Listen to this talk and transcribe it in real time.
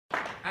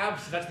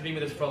Abs has actually been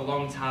with us for a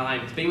long time.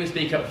 He's been with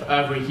Speakup for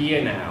over a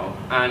year now,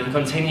 and he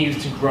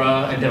continues to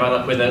grow and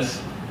develop with us.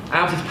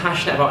 Abs is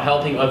passionate about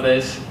helping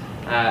others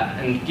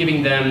and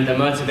giving them the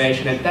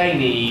motivation that they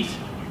need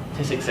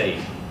to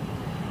succeed.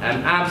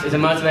 Abs is a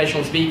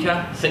motivational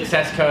speaker,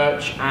 success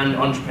coach, and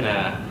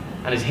entrepreneur,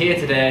 and is here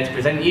today to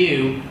present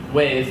you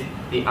with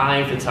the Eye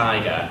of the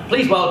Tiger.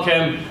 Please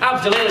welcome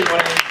Abs Jalil,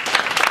 everybody.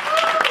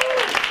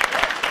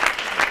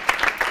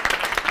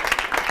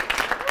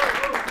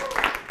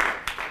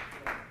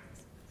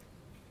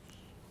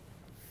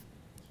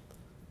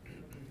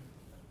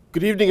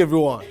 Good evening,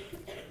 everyone.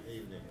 Good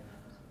evening.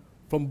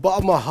 From the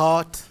bottom of my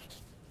heart,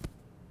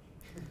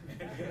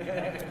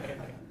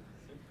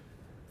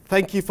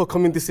 thank you for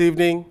coming this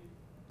evening,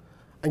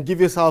 and give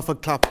yourself a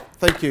clap.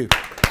 Thank you.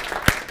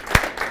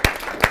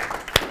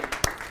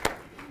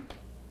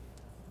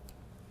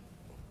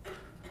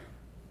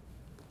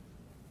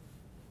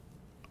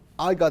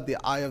 I got the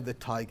eye of the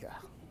tiger.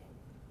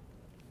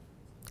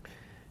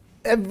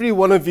 Every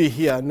one of you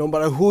here, no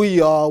matter who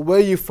you are,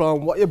 where you're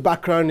from, what your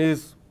background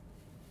is,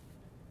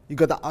 you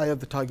got the eye of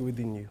the tiger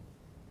within you.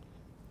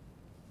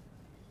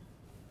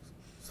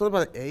 It's not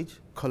about age,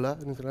 color,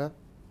 anything like that.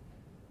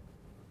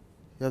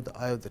 You have the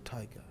eye of the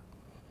tiger.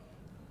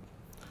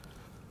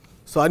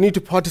 So I need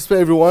to participate,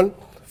 everyone.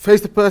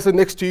 Face the person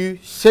next to you,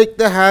 shake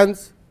their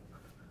hands.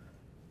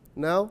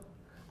 Now,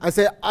 I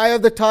say, eye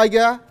of the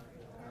tiger.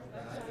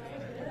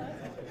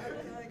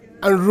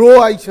 And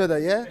roar at each other,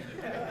 yeah?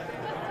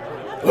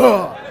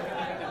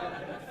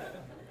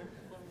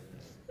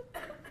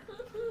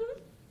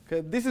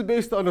 Okay, this is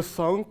based on a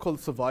song called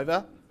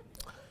Survivor.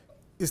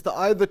 It's the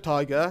eye of the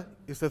tiger,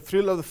 it's the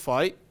thrill of the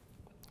fight,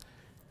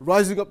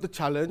 rising up the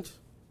challenge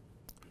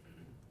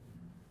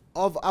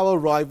of our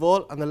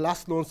rival and the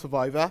last known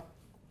survivor,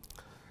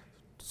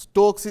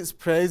 stalks its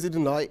prey in the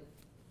night,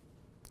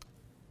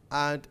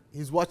 and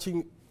he's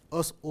watching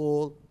us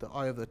all, the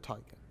eye of the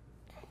tiger.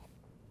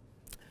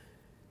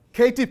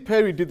 Katy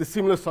Perry did a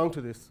similar song to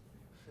this.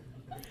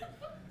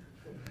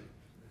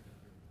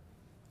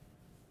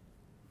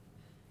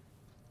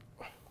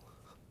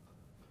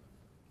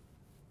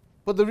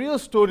 But the real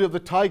story of the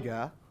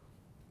tiger,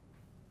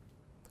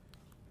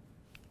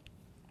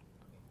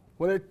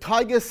 when a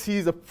tiger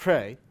sees a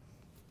prey,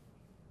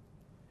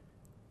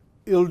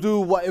 it'll do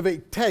whatever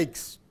it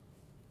takes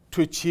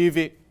to achieve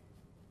it.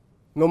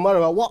 No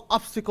matter what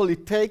obstacle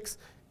it takes,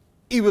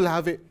 it will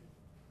have it.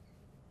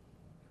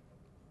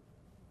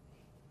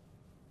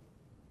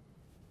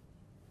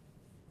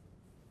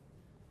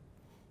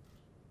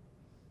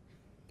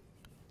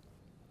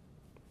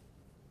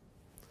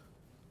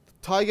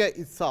 Tiger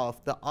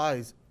itself, the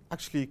eyes,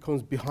 actually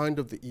comes behind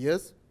of the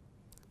ears.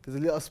 There's a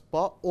little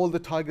spot, all the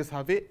tigers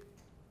have it.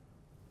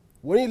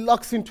 When it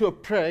locks into a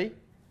prey,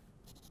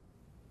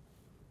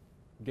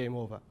 game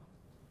over.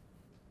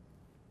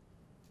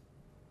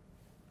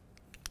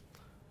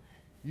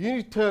 You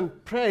need to turn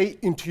prey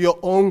into your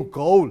own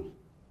goal.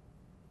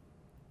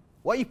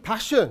 What your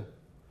passion?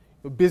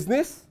 Your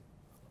business?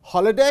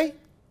 Holiday?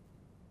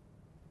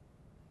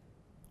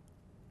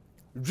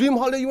 Dream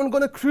holiday, you want to go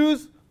on a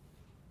cruise?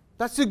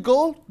 That's your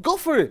goal? Go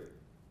for it.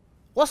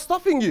 What's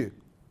stopping you?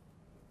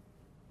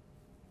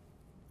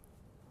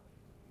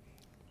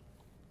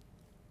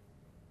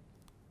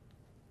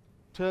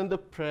 Turn the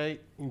prey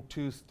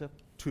into step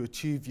to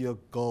achieve your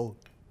goal.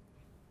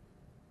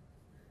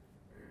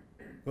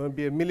 You want to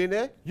be a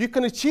millionaire? You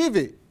can achieve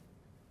it.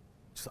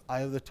 Just the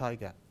eye of the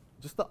tiger.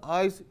 Just the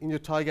eyes in your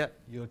tiger,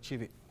 you'll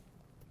achieve it.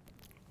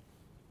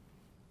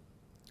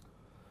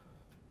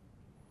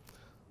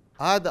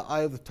 I had the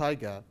eye of the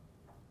tiger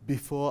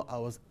before I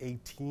was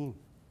 18.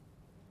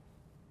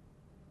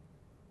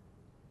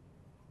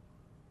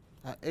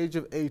 At the age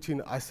of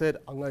 18, I said,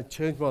 I'm going to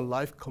change my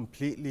life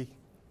completely.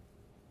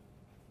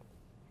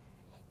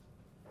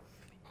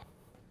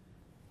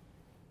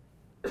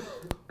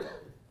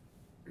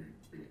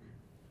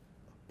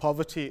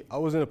 Poverty, I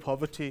was in a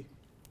poverty.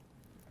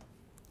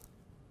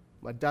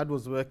 My dad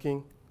was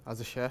working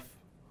as a chef.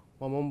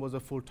 My mom was a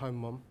full-time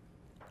mom.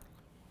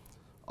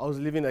 I was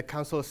living in a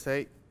council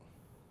estate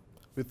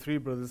with 3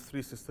 brothers,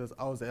 3 sisters.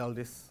 I was the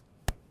eldest.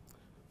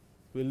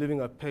 We were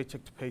living on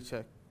paycheck to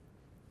paycheck.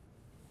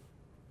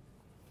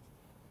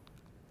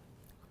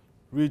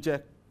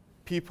 Reject.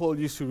 People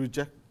used to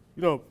reject,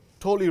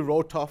 totally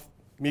wrote off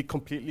me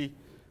completely.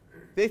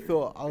 They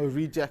thought I was a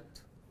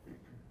reject.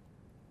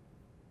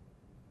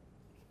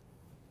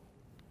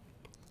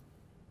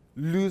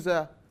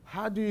 Loser.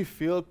 How do you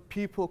feel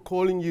people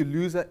calling you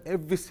loser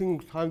every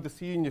single time they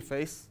see you in your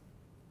face?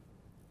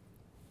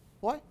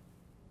 Why?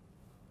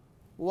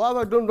 What have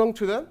I done wrong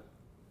to them?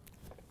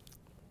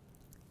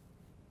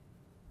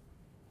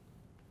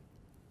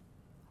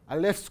 I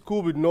left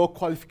school with no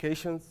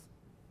qualifications.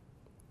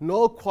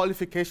 No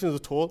qualifications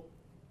at all.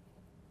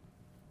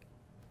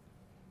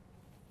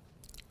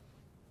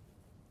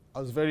 I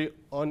was very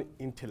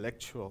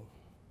unintellectual.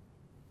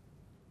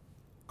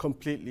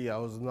 Completely, I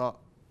was not.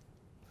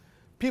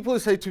 People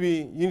say to me,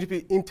 you need to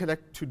be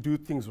intellect to do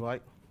things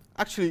right.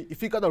 Actually,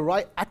 if you got the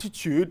right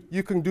attitude,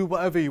 you can do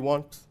whatever you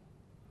want.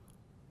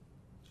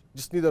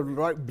 Just need the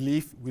right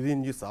belief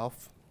within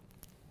yourself.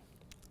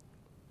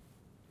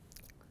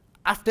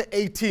 After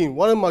 18,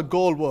 one of my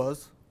goals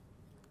was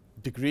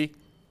degree.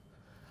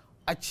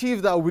 I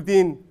achieved that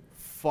within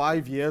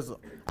 5 years.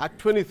 At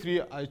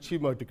 23, I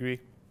achieved my degree.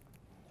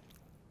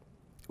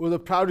 It was the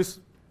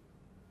proudest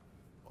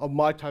of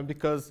my time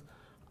because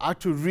I had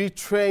to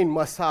retrain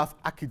myself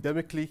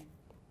academically.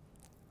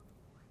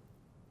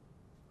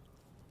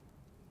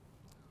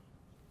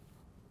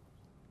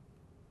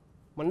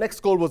 My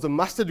next goal was a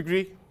master's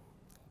degree.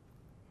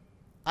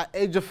 At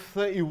age of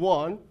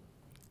 31,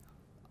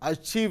 I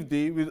achieved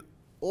it with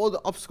all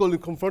the obstacles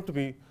in front of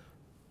me,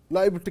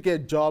 not able to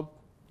get a job,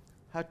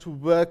 had to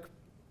work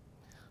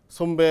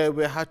somewhere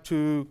where I had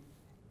to,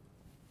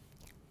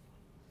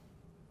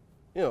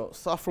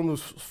 start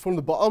from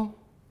the bottom.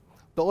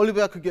 The only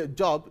way I could get a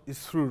job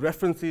is through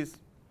references.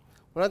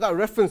 When I got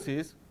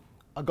references,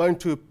 I got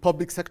into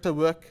public sector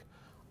work.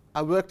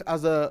 I worked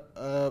as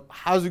a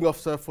housing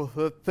officer for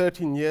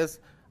 13 years,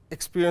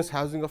 experienced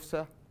housing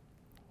officer.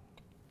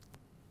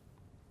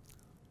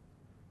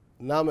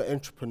 Now I'm an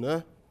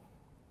entrepreneur.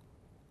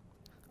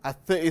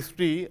 At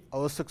 33, I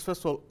was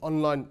successful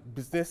online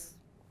business.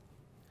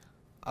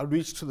 I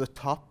reached to the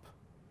top.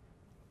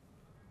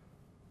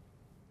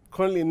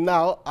 Currently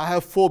now, I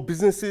have 4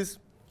 businesses.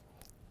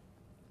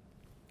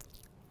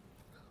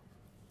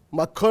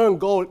 My current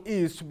goal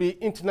is to be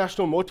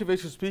international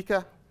motivational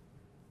speaker.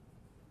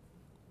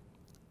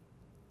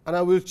 And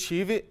I will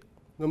achieve it,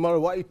 no matter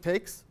what it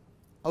takes.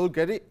 I will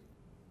get it.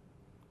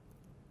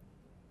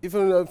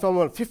 Even if I'm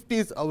on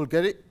 50s, I will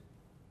get it.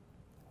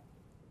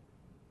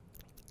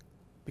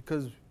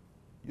 Because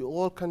you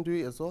all can do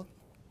it as well.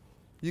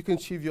 You can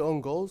achieve your own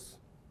goals.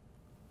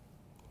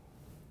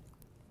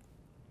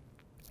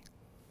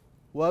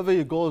 Whatever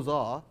your goals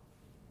are,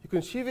 you can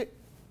achieve it.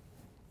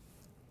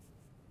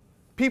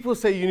 People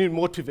say you need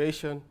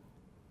motivation.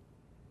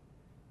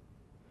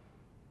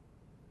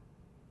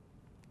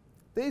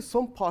 There is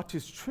some part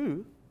is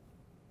true,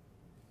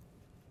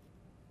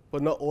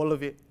 but not all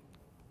of it.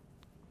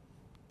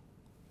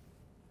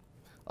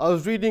 I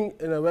was reading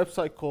in a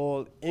website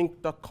called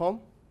Inc.com.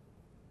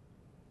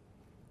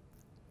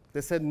 They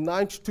said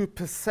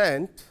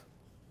 92%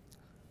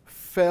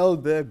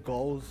 failed their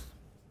goals,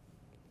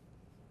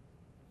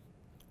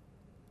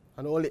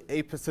 and only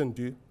 8%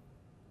 do.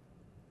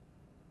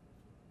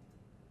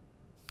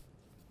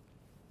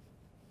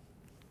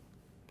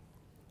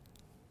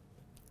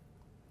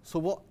 So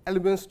what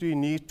elements do you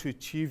need to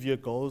achieve your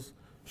goals?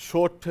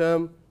 Short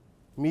term,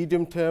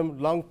 medium term,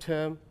 long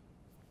term?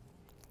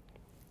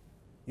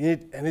 You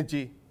need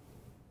energy.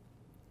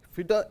 If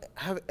you don't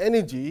have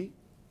energy,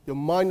 your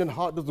mind and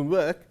heart doesn't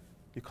work,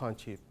 you can't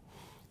achieve.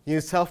 You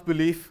need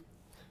self-belief.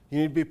 You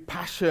need to be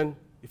passion.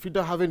 If you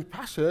don't have any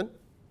passion,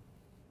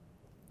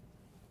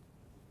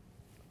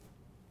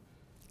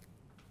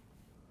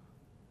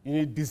 you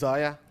need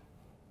desire.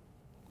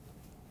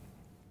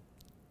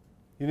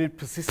 You need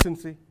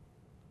persistency.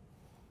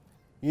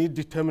 You need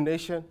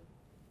determination.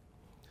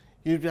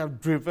 You need to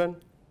have driven.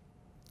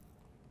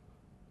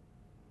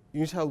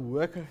 You need to have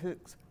work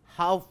ethics.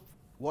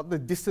 What the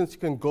distance you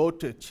can go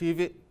to achieve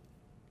it.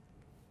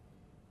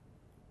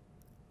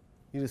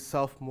 You need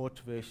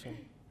self-motivation.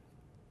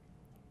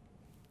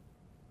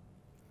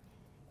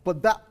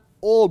 But that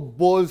all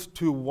boils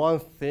to one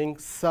thing,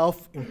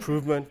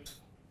 self-improvement.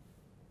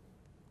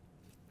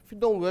 If you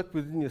don't work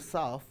within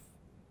yourself,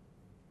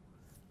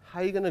 how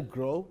are you going to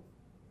grow?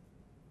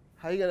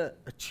 How are you going to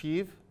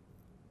achieve?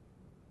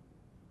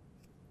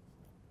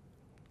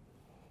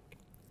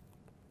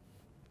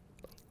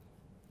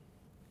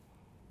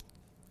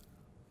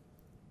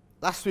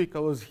 Last week I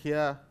was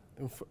here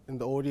in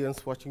the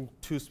audience watching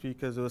 2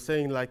 speakers. They were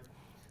saying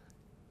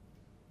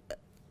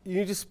you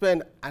need to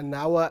spend an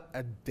hour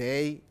a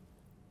day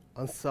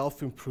on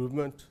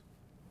self-improvement,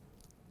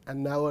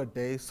 an hour a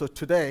day. So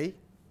today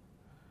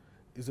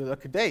is a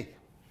lucky day.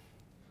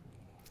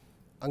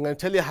 I'm going to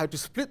tell you how to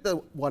split the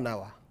 1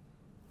 hour.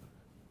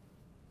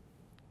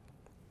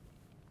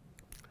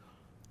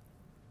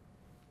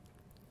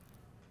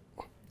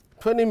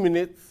 "20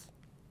 minutes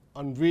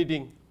on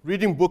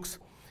reading books."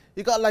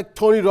 You got like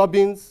Tony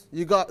Robbins,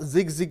 you got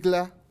Zig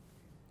Ziglar,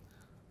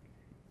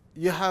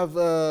 you have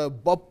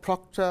Bob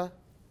Proctor,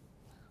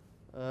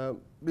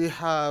 we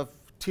have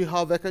T.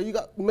 Harv Eker. You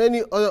got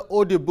many other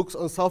audio books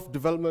on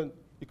self-development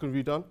you can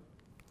read on.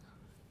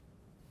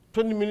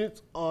 20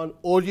 minutes on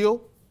audio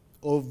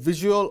or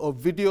visual or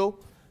video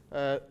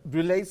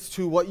relates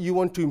to what you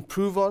want to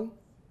improve on.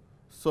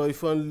 So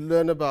if you want to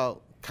learn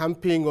about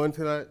camping or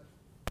anything like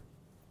that,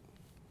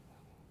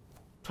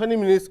 20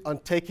 minutes on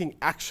taking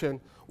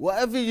action.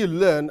 Whatever you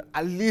learn,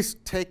 at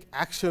least take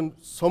action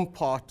some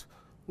part,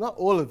 not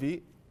all of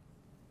it.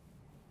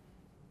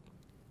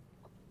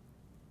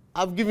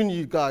 I've given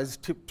you guys a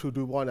tip to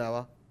do 1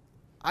 hour.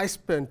 I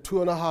spend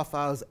 2.5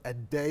 hours a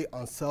day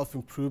on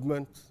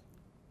self-improvement.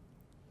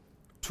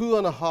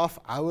 2.5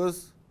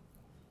 hours.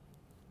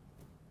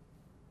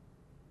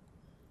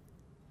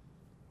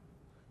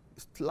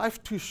 Is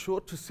life too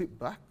short to sit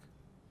back?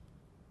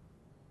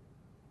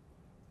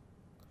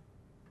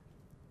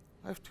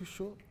 life's too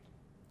short.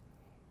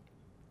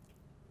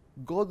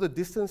 Go the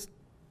distance,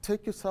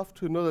 take yourself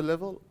to another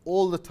level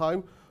all the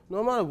time,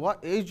 no matter what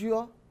age you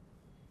are.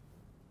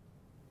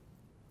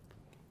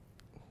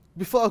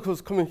 Before I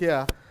was coming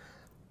here,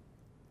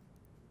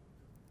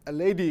 a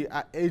lady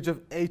at age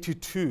of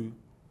 82,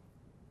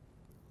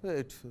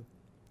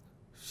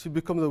 she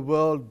became the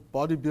world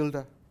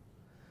bodybuilder.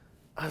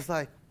 I was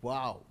like,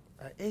 wow,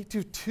 at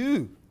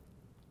 82.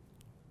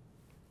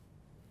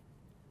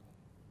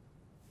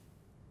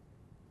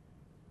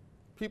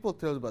 People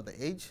tell us about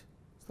the age.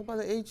 It's not about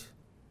the age.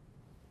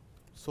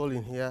 It's all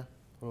in here,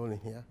 all in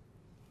here.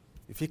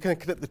 If you can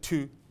connect the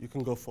two, you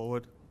can go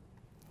forward.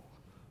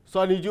 So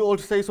I need you all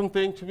to say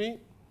something to me.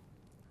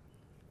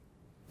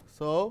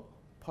 So,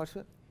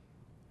 Pasha,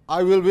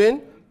 I will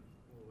win.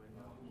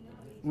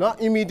 Not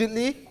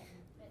immediately,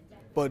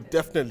 but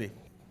definitely.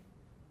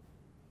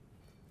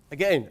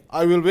 Again,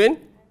 I will win.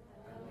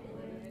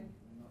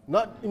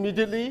 Not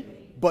immediately,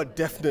 but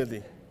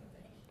definitely.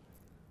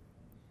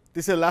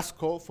 This is the last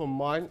quote from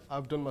mine,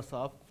 I've done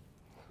myself.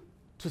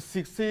 To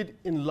succeed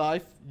in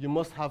life, you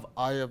must have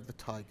eye of the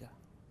tiger.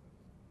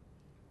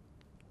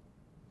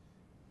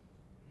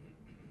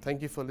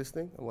 Thank you for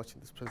listening and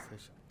watching this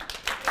presentation.